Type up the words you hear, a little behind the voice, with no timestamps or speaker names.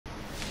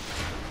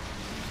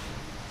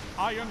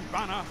Iron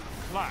Banner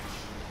Flash.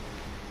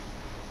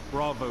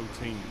 Bravo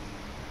team.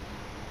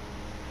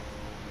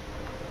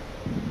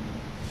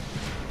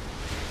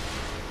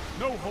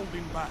 No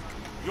holding back.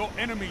 Your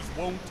enemies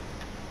won't.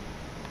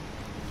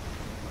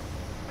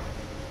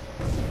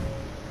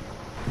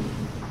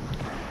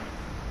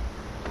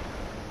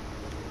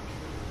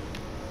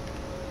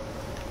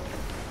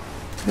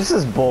 This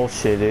is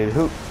bullshit,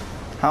 dude.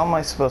 How am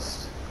I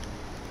supposed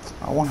to...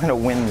 I wanted to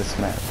win this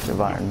match,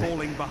 Divine.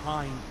 Falling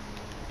behind.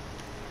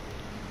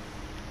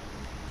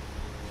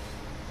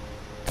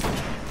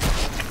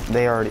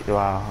 They already...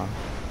 Wow.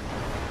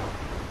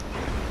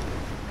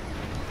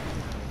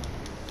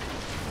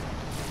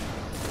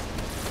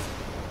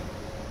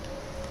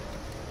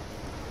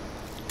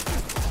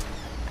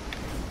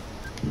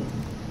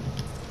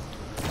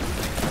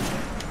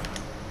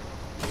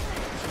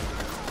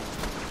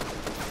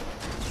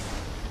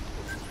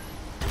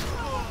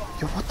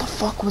 Yo, what the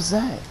fuck was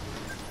that?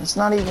 It's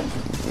not even...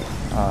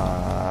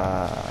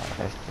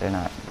 they're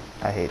not...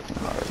 I hate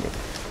them already.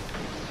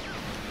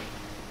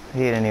 I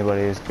hate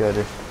anybody who's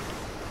good.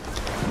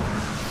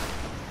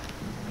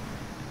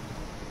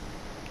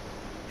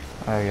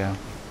 There you go.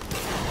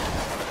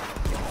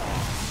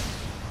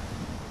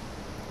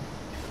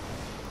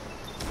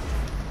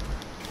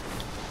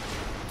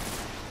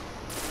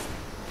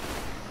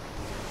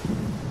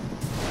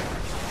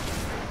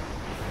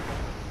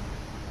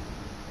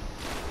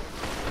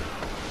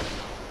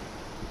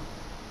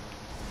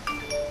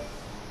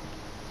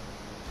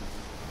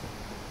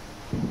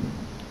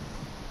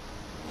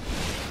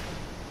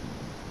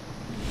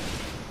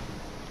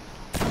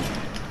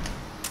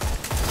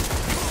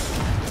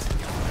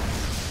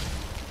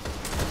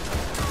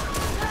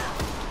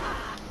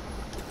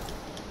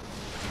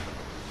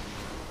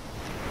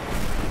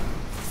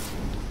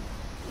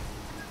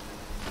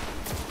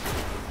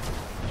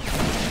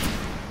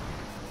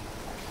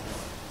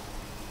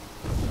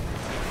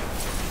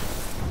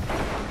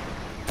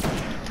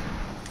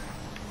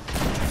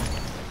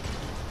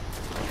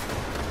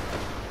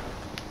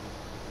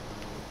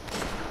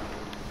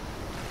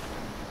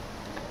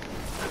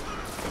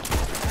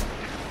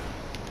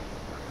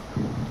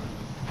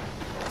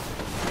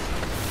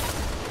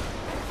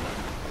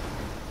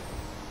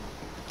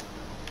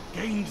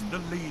 Gains the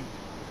lead.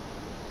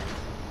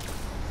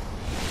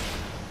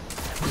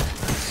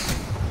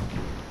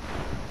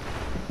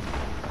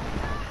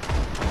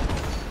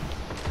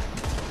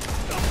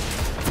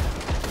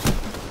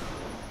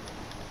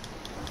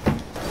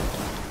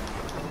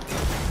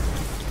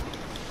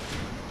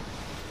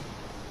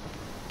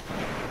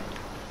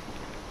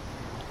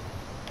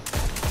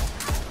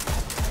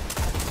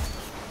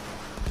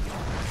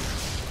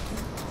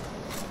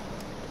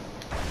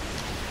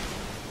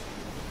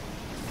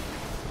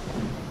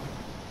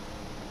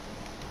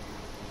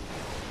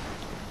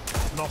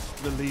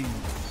 Lost the lead.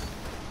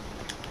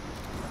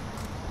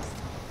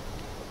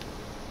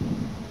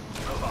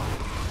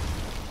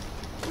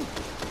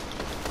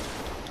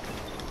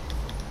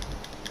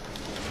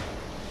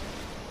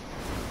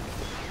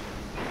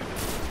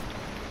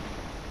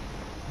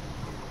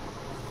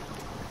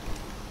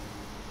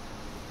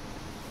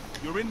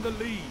 You're in the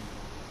lead.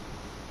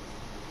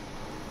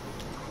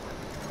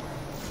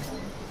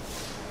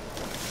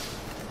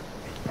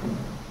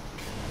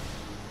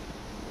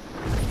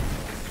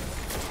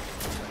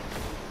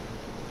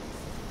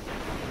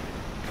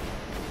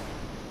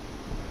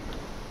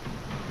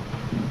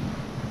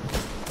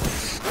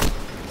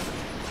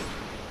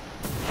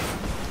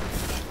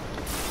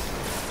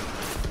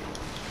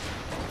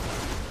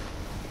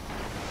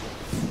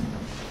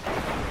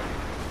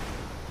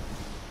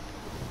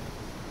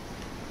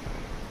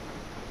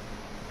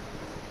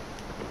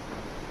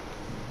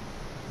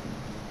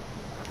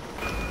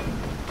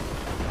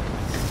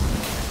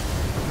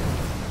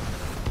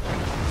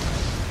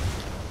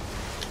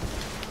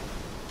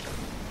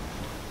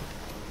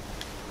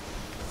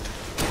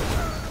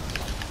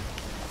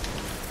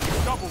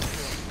 Double kill.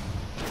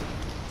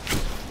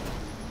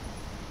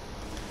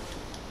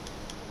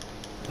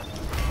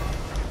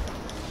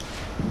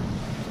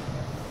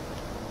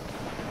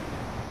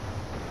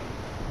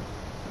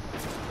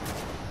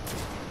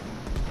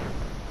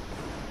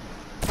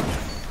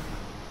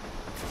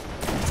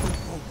 Two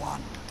for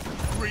one.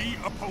 3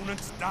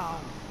 opponents down.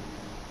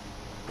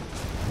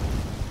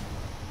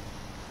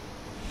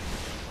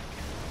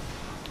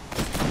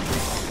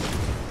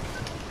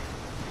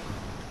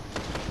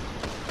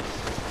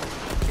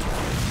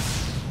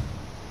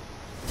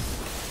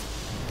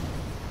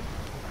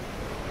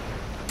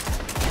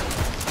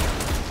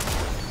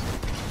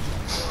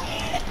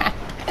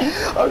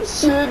 I'm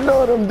shitting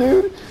on them,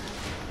 dude.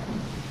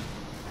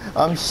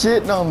 I'm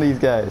shitting on these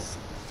guys.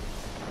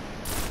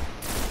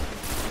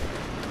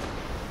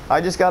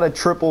 I just got a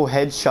triple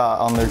headshot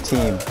on their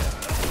team.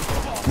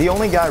 The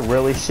only guy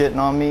really shitting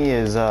on me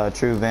is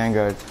True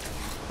Vanguard.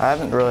 I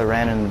haven't really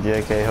ran into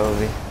JK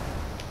Hovey.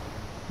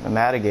 The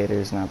Matigator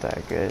is not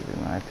that good,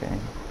 in my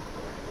opinion.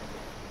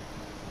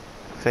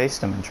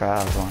 Faced him in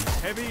trials once.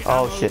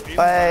 Oh shit.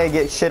 Hey,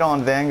 get shit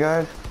on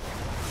Vanguard.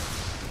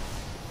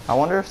 I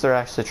wonder if they're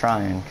actually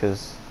trying,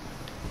 because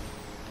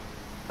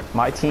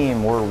My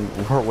team, we're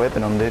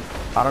whipping them, dude.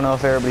 I don't know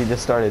if everybody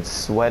just started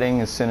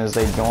sweating as soon as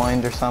they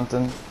joined or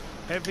something.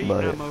 Heavy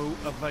But ammo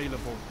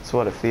available. it's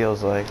what it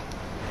feels like.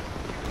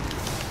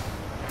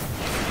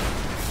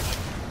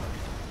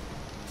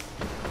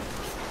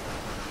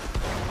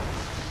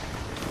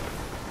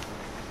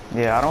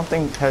 Yeah, I don't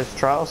think has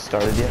trials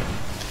started yet.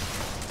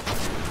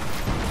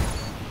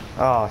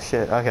 Oh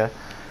shit, okay.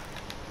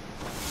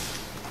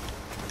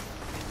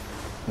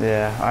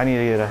 Yeah, I need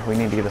to get a, we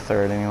need to get a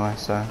third anyway,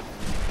 so.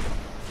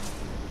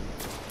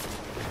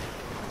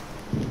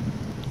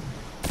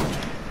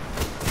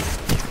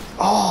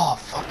 Oh,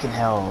 fucking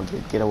hell,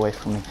 dude, get away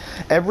from me.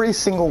 Every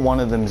single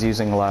one of them's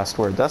using the last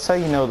word. That's how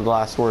you know the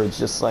last word's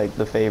just like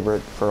the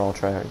favorite for all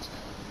tryhards.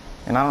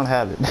 And I don't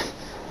have it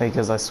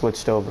because I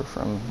switched over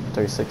from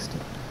 360.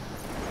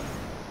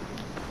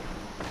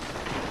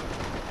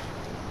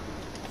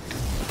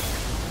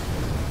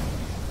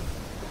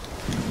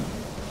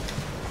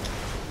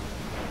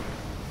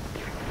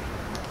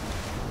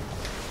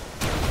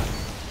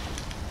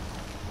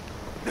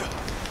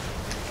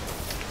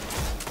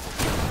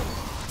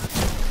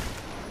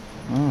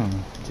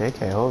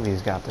 JK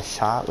Hovey's got the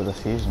shot with a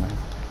fuse, man.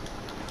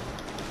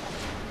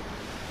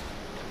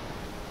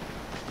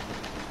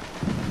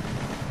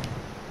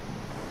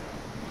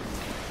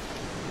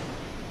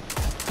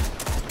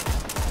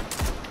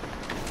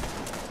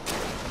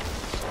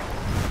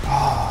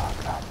 Oh,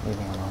 God, leave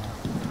me alone.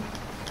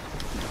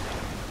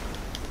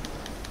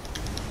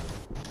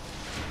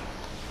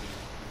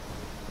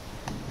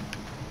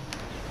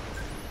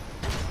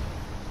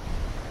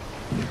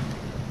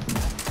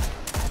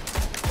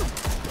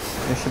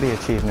 There should be an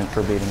achievement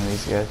for beating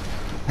these guys.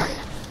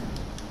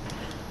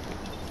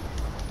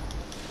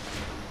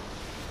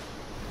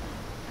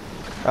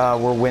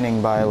 We're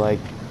winning by like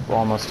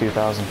almost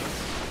 2,000.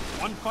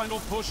 One final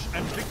push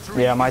and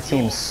victory. Yeah, my is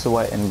team's yours.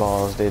 sweating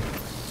balls, dude.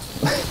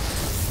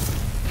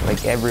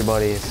 Like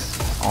everybody's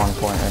on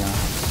point right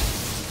now.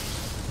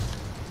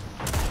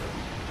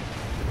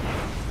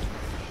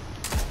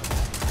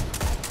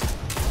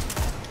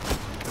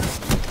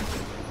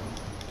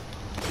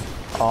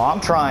 Oh,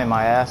 I'm trying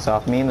my ass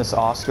off. Me and this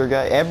Oscar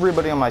guy,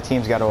 everybody on my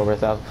team's got over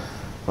 1,000.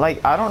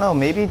 Like, I don't know,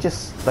 maybe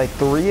just like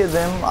 3 of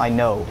them I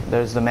know.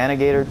 There's the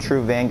Manigator,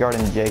 True Vanguard,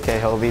 and JK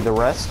Hovey. The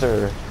rest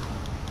are,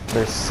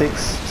 there's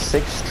six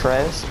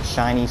Trez,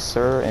 Shiny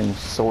Sir, and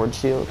Sword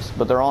Shields,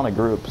 but they're all in a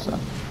group, so.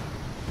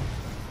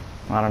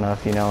 I don't know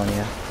if you know any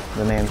of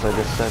the names I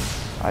just said.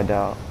 I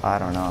doubt, I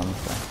don't know them,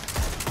 so.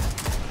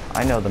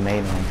 I know the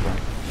main ones, though.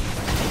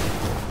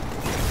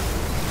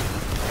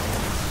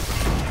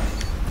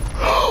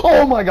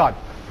 Oh my God!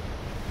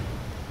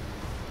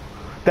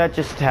 That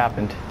just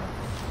happened.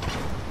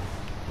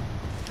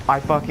 I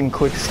fucking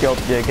quick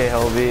scalped JK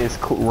Hovey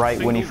right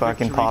when he Single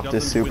fucking victory popped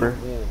his doesn't win super.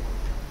 a war,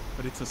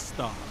 but it's a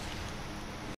start.